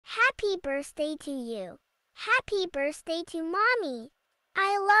Happy birthday to you. Happy birthday to Mommy.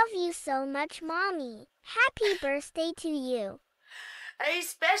 I love you so much, Mommy. Happy birthday to you. A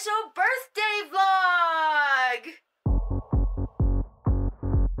special birthday vlog!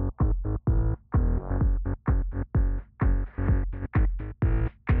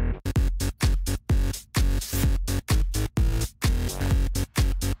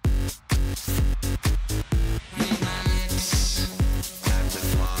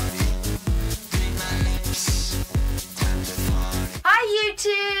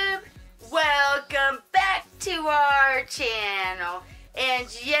 YouTube, welcome back to our channel. And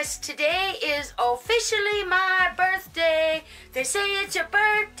yes, today is officially my birthday. They say it's your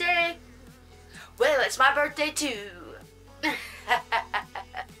birthday. Well, it's my birthday too.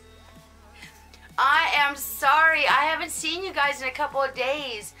 I am sorry, I haven't seen you guys in a couple of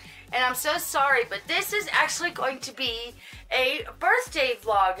days, and I'm so sorry, but this is actually going to be a birthday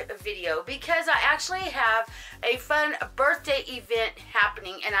vlog video because I actually have a fun birthday event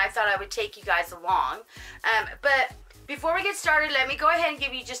happening, and I thought I would take you guys along. But before we get started, let me go ahead and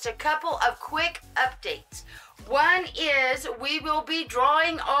give you just a couple of quick updates. One is we will be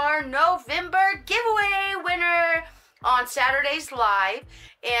drawing our November giveaway winner on Saturdays Live,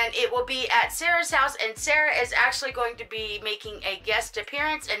 and it will be at Sarah's house, and Sarah is actually going to be making a guest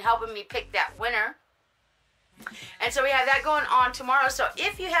appearance and helping me pick that winner. And so we have that going on tomorrow. So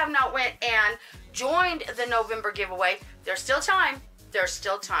if you have not went and joined the November giveaway, there's still time. There's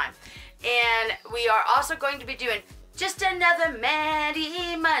still time. And we are also going to be doing just another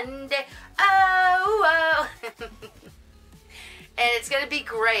Maddie Monday. Oh, oh. And it's going to be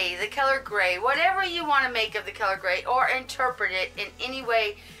gray, the color gray. Whatever you want to make of the color gray or interpret it in any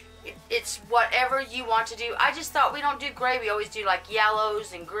way, it's whatever you want to do. I just thought we don't do gray. We always do like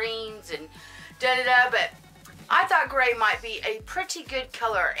yellows and greens and da-da-da. But I thought gray might be a pretty good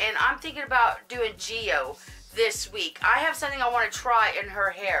color. And I'm thinking about doing Geo this week. I have something I want to try in her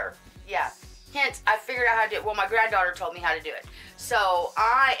hair. Yeah. Hence, I figured out how to do it. Well, my granddaughter told me how to do it. So,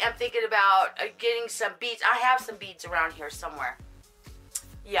 I am thinking about getting some beads. I have some beads around here somewhere.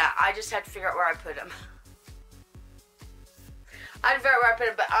 Yeah, I just had to figure out where I put them. I had to figure out where I put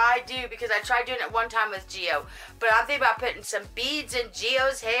them, but I do because I tried doing it one time with Geo. But I'm thinking about putting some beads in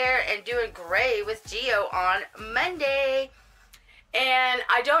Geo's hair and doing gray with Geo on Monday. And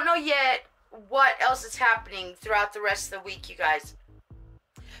I don't know yet what else is happening throughout the rest of the week, you guys.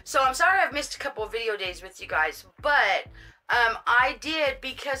 So I'm sorry I've missed a couple of video days with you guys, but I did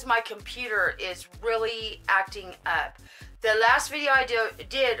because my computer is really acting up. The last video I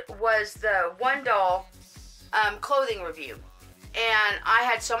did was the one doll clothing review, and I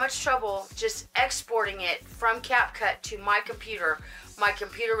had so much trouble just exporting it from CapCut to my computer. My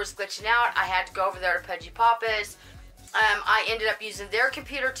computer was glitching out. I had to go over there to Pudgy Papa's. I ended up using their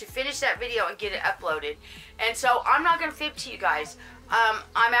computer to finish that video and get it uploaded. And so I'm not going to fib to you guys.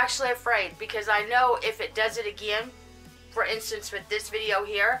 I'm actually afraid because I know if it does it again, for instance with this video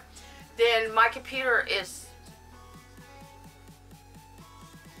here, then my computer is,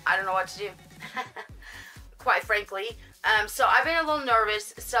 I don't know what to do, quite frankly. So I've been a little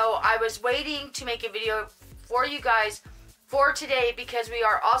nervous, so I was waiting to make a video for you guys for today because we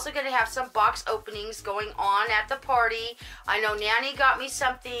are also going to have some box openings going on at the party. I know Nanny got me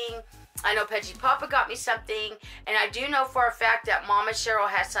something. I know Pudgy Papa got me something, and I do know for a fact that Mama Cheryl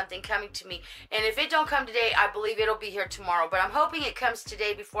has something coming to me. And if it don't come today, I believe it'll be here tomorrow. But I'm hoping it comes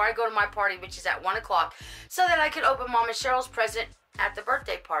today before I go to my party, which is at 1 o'clock, so that I can open Mama Cheryl's present at the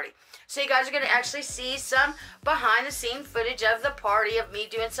birthday party. So you guys are going to actually see some behind-the-scene footage of the party, of me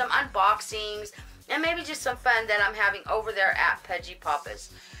doing some unboxings, and maybe just some fun that I'm having over there at Pudgy Papa's.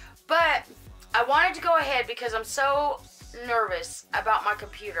 But I wanted to go ahead because I'm so nervous about my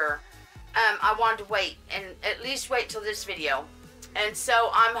computer. I wanted to wait and at least wait till this video. And so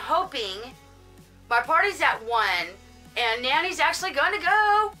I'm hoping my party's at 1 and Nanny's actually going to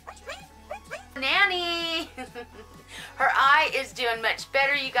go. Nanny! Her eye is doing much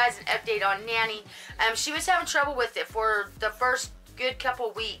better. You guys, an update on Nanny. She was having trouble with it for the first good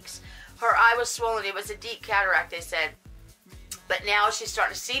couple weeks. Her eye was swollen. It was a deep cataract, they said. But now she's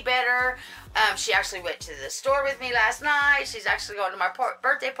starting to see better. She actually went to the store with me last night. She's actually going to my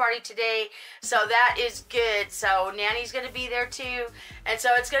birthday party today. So that is good. So Nanny's going to be there too. And so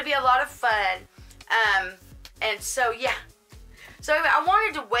it's going to be a lot of fun. And so, yeah. So anyway, I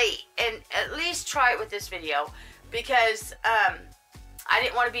wanted to wait and at least try it with this video. Because I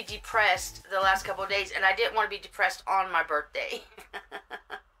didn't want to be depressed the last couple of days. And I didn't want to be depressed on my birthday.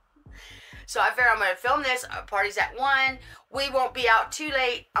 So I figure I'm going to film this. Party's at 1. We won't be out too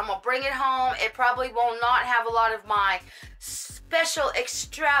late. I'm going to bring it home. It probably will not have a lot of my special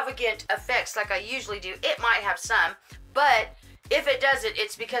extravagant effects like I usually do. It might have some, but if it doesn't,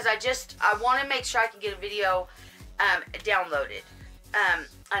 it's because I want to make sure I can get a video downloaded.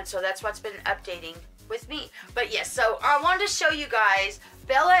 And so that's what's been updating with me. But yes, so I wanted to show you guys,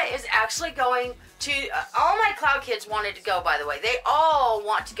 Bella is actually going to, all my Cloud Kids wanted to go, by the way. They all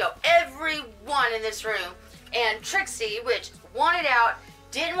want to go, everyone in this room. And Trixie, which wanted out,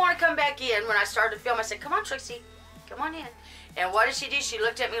 didn't want to come back in when I started to film. I said, come on, Trixie, come on in. And what did she do? She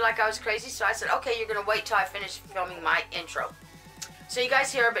looked at me like I was crazy, so I said, okay, you're going to wait till I finish filming my intro. So you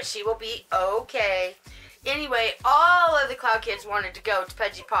guys hear her, but she will be okay. Anyway, all of the Cloud Kids wanted to go to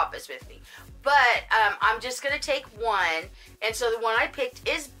Pudgy Papa's with me. But I'm just going to take one. And so the one I picked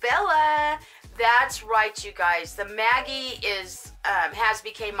is Bella. That's right, you guys. The Maggie is has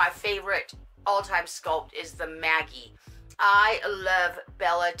become my favorite all-time sculpt, is the Maggie. I love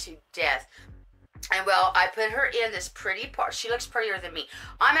Bella to death. And well, I put her in this pretty part. She looks prettier than me.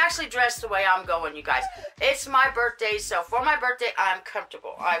 I'm actually dressed the way I'm going, you guys. It's my birthday, so for my birthday, I'm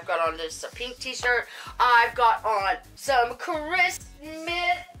comfortable. I've got on this pink t-shirt. I've got on some Christmas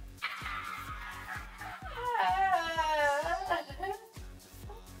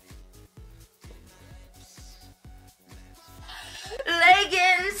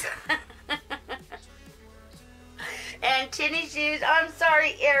leggings and tennis shoes. I'm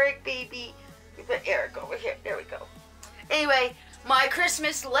sorry, Eric, baby. We put Eric over here. There we go. Anyway, my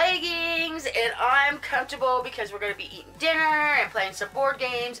Christmas leggings, and I'm comfortable because we're going to be eating dinner and playing some board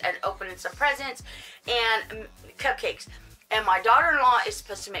games and opening some presents and cupcakes. And my daughter-in-law is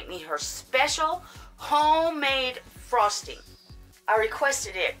supposed to make me her special homemade frosting. I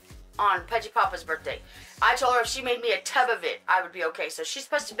requested it on Pudgy Papa's birthday. I told her if she made me a tub of it, I would be okay. So she's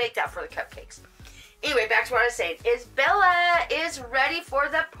supposed to bake that for the cupcakes. Anyway, back to what I was saying. Bella is ready for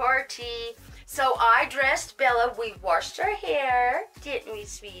the party. So I dressed Bella. We washed her hair, didn't we,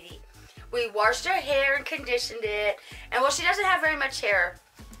 sweetie? We washed her hair and conditioned it. And well, she doesn't have very much hair.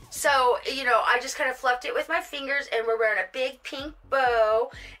 So, you know, I just kind of fluffed it with my fingers, and we're wearing a big pink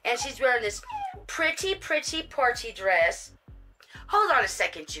bow. And she's wearing this pretty, pretty party dress. Hold on a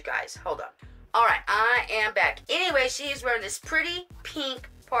second, you guys. Hold on. All right, I am back. Anyway, she's wearing this pretty pink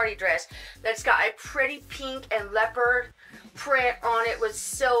party dress that's got a pretty pink and leopard print on it with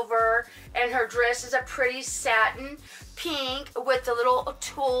silver. And her dress is a pretty satin pink with the little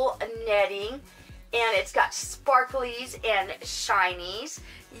tulle netting. And it's got sparklies and shinies.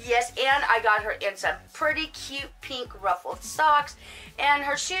 Yes, and I got her in some pretty cute pink ruffled socks. And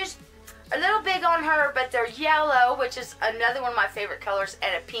her shoes, a little big on her, but they're yellow, which is another one of my favorite colors,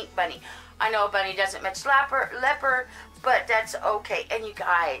 and a pink bunny. I know a bunny doesn't match leopard, but that's okay. And you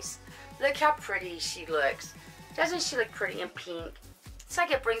guys, look how pretty she looks. Doesn't she look pretty in pink? It's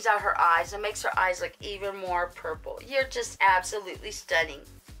like it brings out her eyes and makes her eyes look even more purple. You're just absolutely stunning.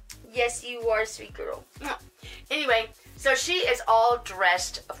 Yes, you are, sweet girl. Anyway, so she is all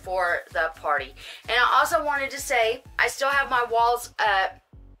dressed for the party. And I also wanted to say, I still have my walls up.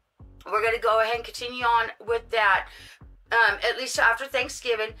 We're going to go ahead and continue on with that, at least after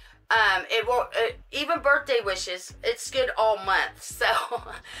Thanksgiving. It won't, even birthday wishes, it's good all month. So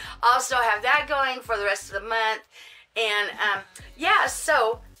I'll still have that going for the rest of the month. And yeah,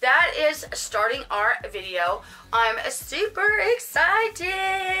 so that is starting our video. I'm super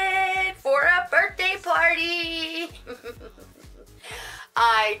excited for a birthday party.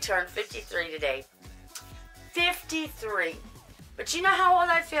 I turned 53 today. 53. But you know how old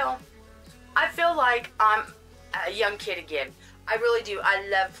I feel? I feel like I'm a young kid again. I really do. I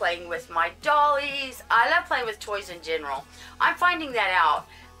love playing with my dollies. I love playing with toys in general. I'm finding that out.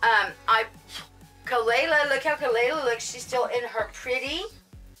 Kalela, look how Kalela looks. She's still in her pretty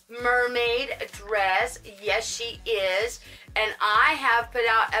mermaid dress. Yes, she is. And I have put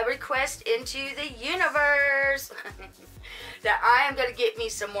out a request into the universe that I am going to get me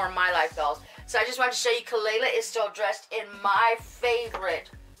some more My Life dolls. So I just want to show you Kalela is still dressed in my favorite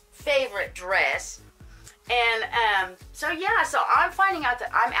dress. And so yeah, so I'm finding out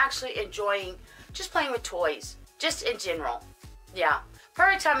that I'm actually enjoying just playing with toys, just in general. Yeah,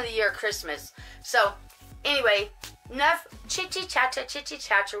 perfect time of the year, Christmas. So anyway, enough chitty chatter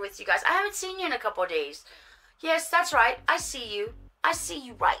with you guys. I haven't seen you in a couple of days. Yes, that's right. I see you. I see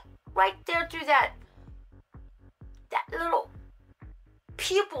you right there through that little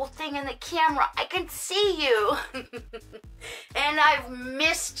pupil thing in the camera. I can see you. And I've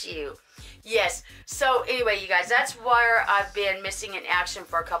missed you. Yes. So anyway, you guys, that's where I've been missing in action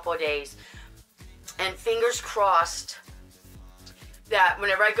for a couple of days. And fingers crossed that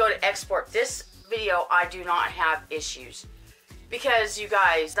whenever I go to export this video, I do not have issues. Because, you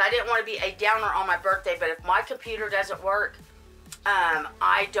guys, I didn't want to be a downer on my birthday, but if my computer doesn't work,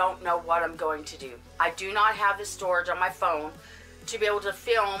 I don't know what I'm going to do. I do not have the storage on my phone to be able to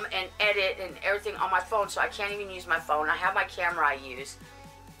film and edit and everything on my phone, so I can't even use my phone. I have my camera I use,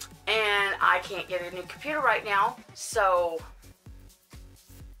 and I can't get a new computer right now, so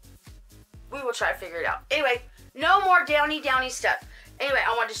we will try to figure it out. Anyway, no more downy stuff. Anyway,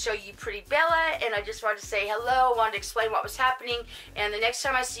 I wanted to show you pretty Bella, and I just wanted to say hello. I wanted to explain what was happening, and the next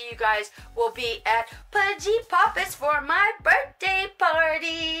time I see you guys will be at Pudgy Papa's for my birthday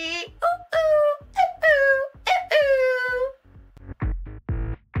party. Ooh, ooh, ooh, ooh, ooh.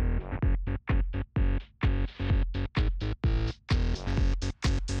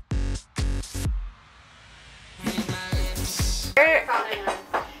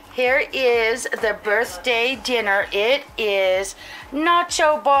 Here is the birthday dinner. It is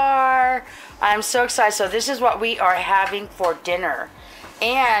Nacho bar. I'm so excited. So this is what we are having for dinner.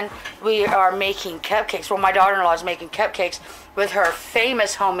 And we are making cupcakes. Well, my daughter-in-law is making cupcakes with her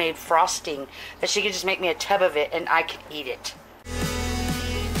famous homemade frosting that she can just make me a tub of it and I can eat it.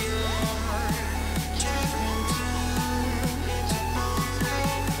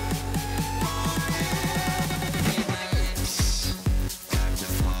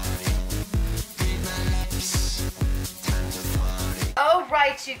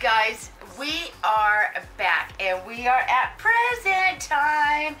 Alright, you guys, we are back and we are at present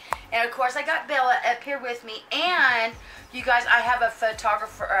time. And of course I got Bella up here with me, and you guys, I have a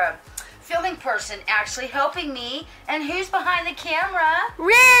photographer, filming person actually helping me. And who's behind the camera?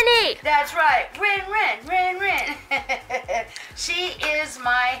 Rennie! That's right, Ren. She is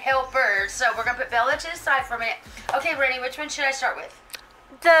my helper. So we're gonna put Bella to the side for a minute. Okay, Rennie, which one should I start with?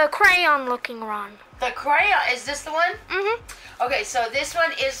 The crayon looking one. The crayon, is this the one? Mm-hmm. Okay, so this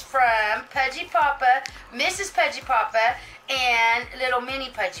one is from Pudgy Papa, Mrs. Pudgy Papa, and little mini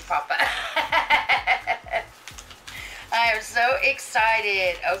Pudgy Papa. I am so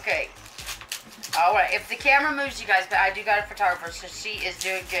excited. Okay. Alright, if the camera moves, you guys, but I do got a photographer, so she is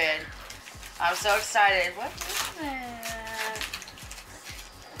doing good. I'm so excited. What is that?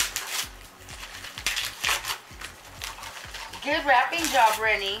 Good wrapping job,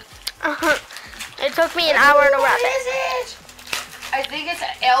 Rennie. Uh-huh. It took me an hour to wrap it. What is it? I think it's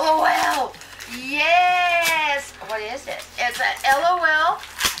an LOL. Yes. What is it? It's an LOL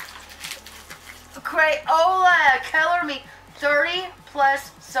Crayola. Color me 30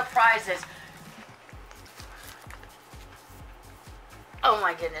 plus surprises. Oh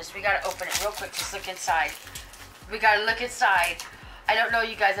my goodness. We got to open it real quick. Just look inside. We got to look inside. I don't know,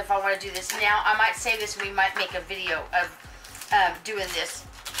 you guys, if I want to do this now. I might save this and we might make a video of doing this.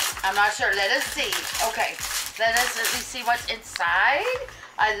 I'm not sure. Let us see. Okay. Let me see what's inside.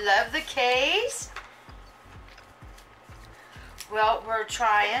 I love the case. Well, we're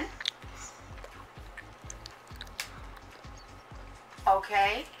trying.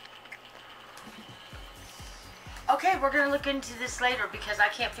 Okay. Okay, we're going to look into this later because I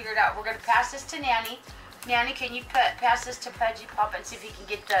can't figure it out. We're going to pass this to Nanny. Nanny, can you pass this to Pudgy Papa and see if he can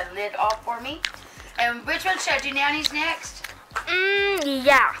get the lid off for me? And which one should I do? Nanny's next?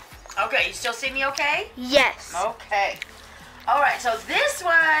 Yeah. Okay, you still see me okay? Yes. Okay. Alright, so this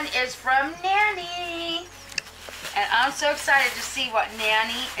one is from Nanny. And I'm so excited to see what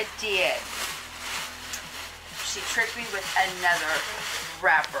Nanny did. She tricked me with another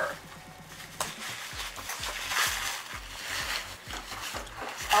wrapper.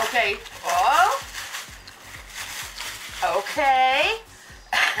 Okay. Oh. Okay.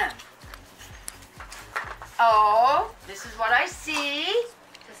 Oh, this is what I see.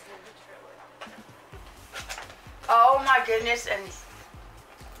 Oh my goodness, and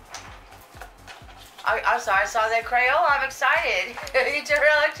I'm sorry, I saw that Crayola. I'm excited. You just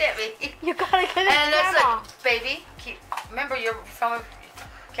looked at me. You gotta get it. And let's look, baby. Remember you're filming.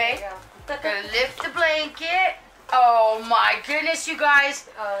 Okay. Yeah. Gonna lift the blanket. Oh my goodness, you guys.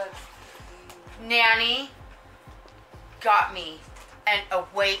 Nanny got me an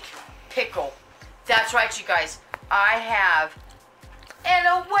awake pickle. That's right, you guys. I have an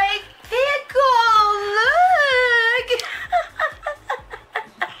awake pickle. Look.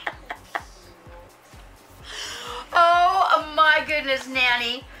 Oh my goodness,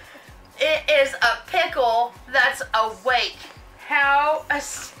 Nanny. It is a pickle that's awake. How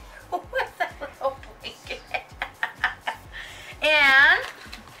with a little blanket. And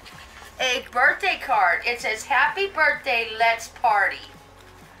a birthday card. It says, "Happy birthday, let's party."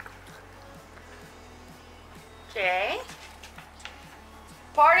 Okay.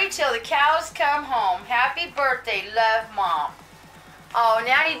 Party till the cows come home. Happy birthday, love, Mom. Oh,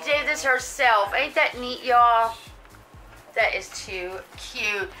 Nanny did this herself. Ain't that neat, y'all? That is too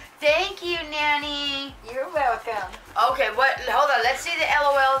cute. Thank you, Nanny. You're welcome. Okay, what? Hold on. Let's see the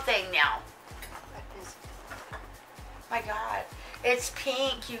LOL thing now. My God. It's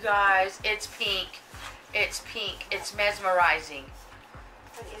pink, you guys. It's pink. It's pink. It's mesmerizing.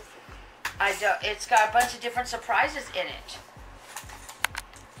 What is it? I don't. It's got a bunch of different surprises in it.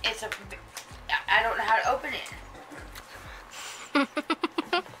 It's a. I don't know how to open it.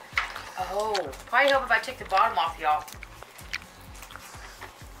 Oh, probably help if I took the bottom off, y'all.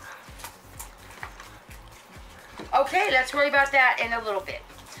 Okay, let's worry about that in a little bit.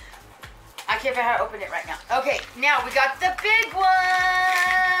 I can't figure out how to open it right now. Okay, now we got the big one.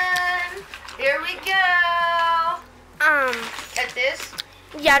 Here we go. At this?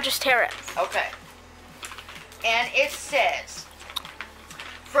 Yeah, just tear it. Okay. And it says,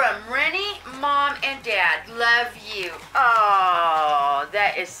 from Rennie, Mom, and Dad, love you. Oh,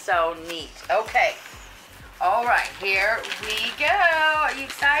 that is so neat. Okay. All right, here we go. Are you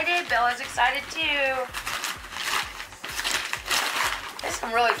excited? Bella's excited too. There's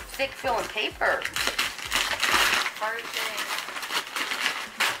some really thick feeling paper. Hard thing.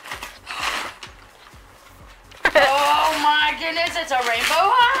 Oh my goodness, it's a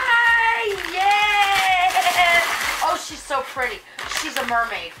rainbow eye! Yes! Oh, she's so pretty. She's a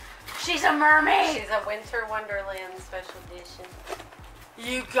mermaid. She's a mermaid. She's a Winter Wonderland special edition.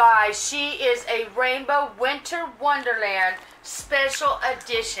 You guys, she is a Rainbow Winter Wonderland special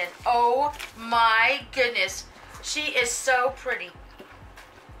edition. Oh my goodness. She is so pretty.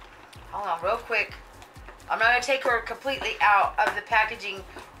 Hold on real quick. I'm not going to take her completely out of the packaging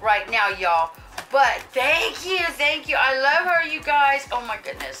right now, y'all. But thank you, thank you. I love her, you guys. Oh my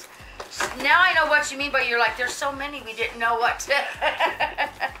goodness. Now I know what you mean by you're like, there's so many we didn't know what to.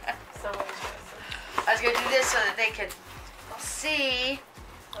 So interesting. I was going to do this so that they could see.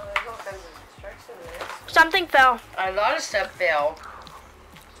 So there's all kinds of instructions there. Something fell. A lot of stuff fell.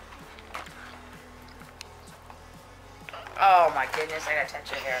 Oh my goodness, I gotta touch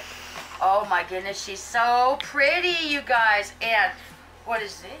her hair. Oh my goodness, she's so pretty, you guys. And what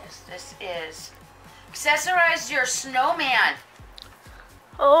is this? This is accessorize your snowman.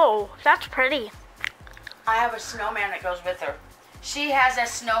 Oh, that's pretty. I have a snowman that goes with her. She has a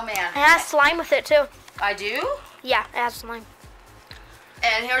snowman. It has slime with it too. I do? Yeah, it has slime.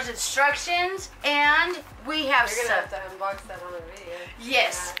 And here's instructions, and we have You're some. gonna have to unbox that on the video.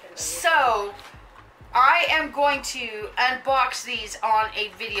 Yes. Yeah, So I am going to unbox these on a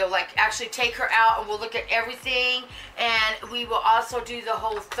video, like actually take her out and we'll look at everything, and we will also do the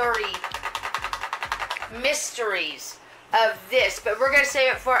whole 30 mysteries of this, but we're going to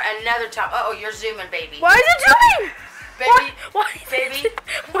save it for another time. Uh-oh, you're zooming, baby. Why is it zooming? Baby, Why baby.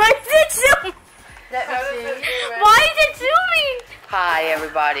 Why is it zooming? Let me see. Why is it zooming? Hi,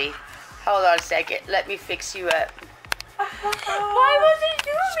 everybody. Hold on a second. Let me fix you up. Why was it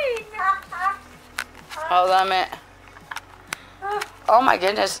zooming? Hold on a minute. Oh my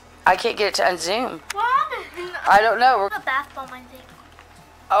goodness. I can't get it to unzoom. What happened? I don't know. A bath bomb, I think.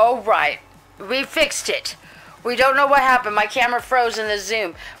 Oh, right. We fixed it. We don't know what happened. My camera froze in the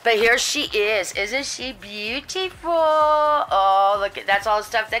zoom. But here she is. Isn't she beautiful? Oh, look at that's all the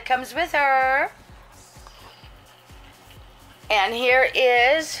stuff that comes with her. And here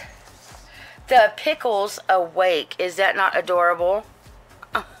is the Pickles Awake. Is that not adorable?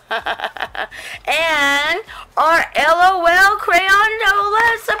 And our LOL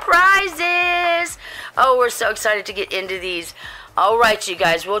Crayonola surprises. Oh, we're so excited to get into these. All right, you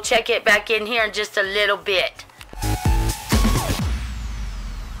guys, we'll check it back in here in just a little bit.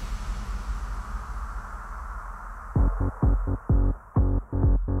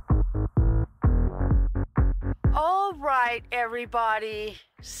 All right, everybody.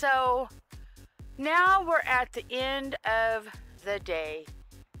 So now we're at the end of the day.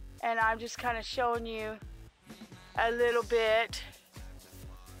 And I'm just kind of showing you a little bit.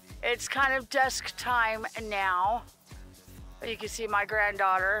 It's kind of dusk time now. You can see my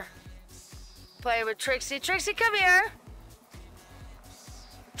granddaughter playing with Trixie. Trixie, come here.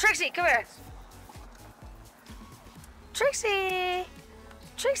 Trixie, come here. Trixie.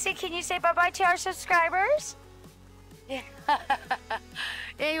 Trixie, can you say bye-bye to our subscribers? Yeah.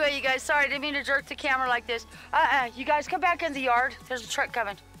 Anyway, you guys, sorry, I didn't mean to jerk the camera like this. You guys come back in the yard. There's a truck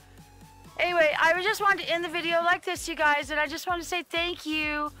coming. Anyway, I just wanted to end the video like this, you guys, and I just want to say thank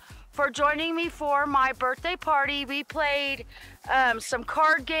you for joining me for my birthday party. We played some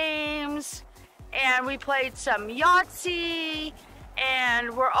card games, and we played some Yahtzee,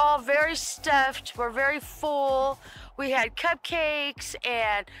 and we're all very stuffed. We're very full. We had cupcakes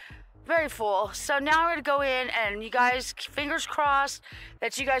and very full. So now we're gonna go in, and you guys, fingers crossed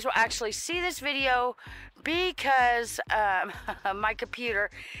that you guys will actually see this video, because my computer.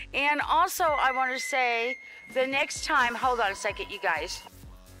 And also I want to say, the next time, hold on a second, you guys.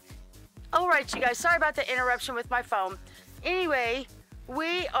 All right, you guys, sorry about the interruption with my phone. Anyway,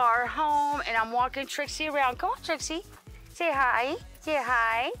 we are home, and I'm walking Trixie around. Come on, Trixie. Say hi. Say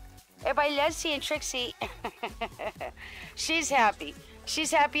hi. Everybody loves seeing Trixie. She's happy.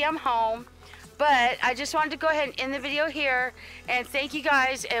 She's happy I'm home. But I just wanted to go ahead and end the video here. And thank you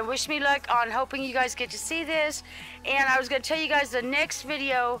guys, and wish me luck on hoping you guys get to see this. And I was going to tell you guys the next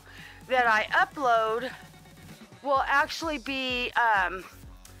video that I upload will actually be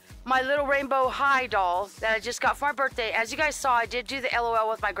my little rainbow high doll that I just got for my birthday. As you guys saw, I did do the LOL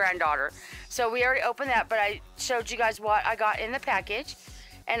with my granddaughter. So we already opened that, but I showed you guys what I got in the package.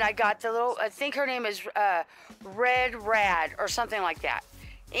 And I got the little, I think her name is Red Rad or something like that.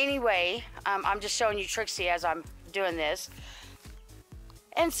 Anyway, I'm just showing you Trixie as I'm doing this.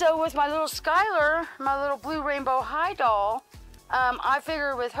 And so with my little Skylar, my little blue rainbow high doll, I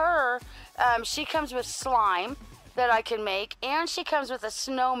figure with her, she comes with slime that I can make, and she comes with a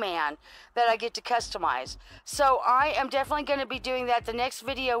snowman that I get to customize. So I am definitely going to be doing that. The next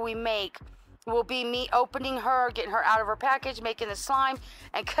video we make will be me opening her, getting her out of her package, making the slime,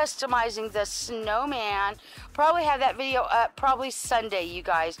 and customizing the snowman. Probably have that video up probably Sunday, you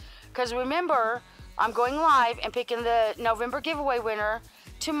guys, because remember, I'm going live and picking the November giveaway winner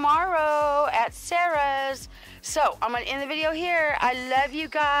tomorrow at Sarah's. So I'm going to end the video here. I love you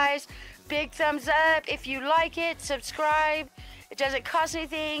guys. Big thumbs up if you like it. Subscribe. It doesn't cost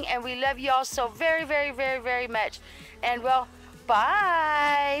anything, and we love you all so very, very, very, very much. And well,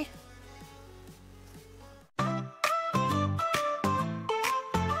 bye.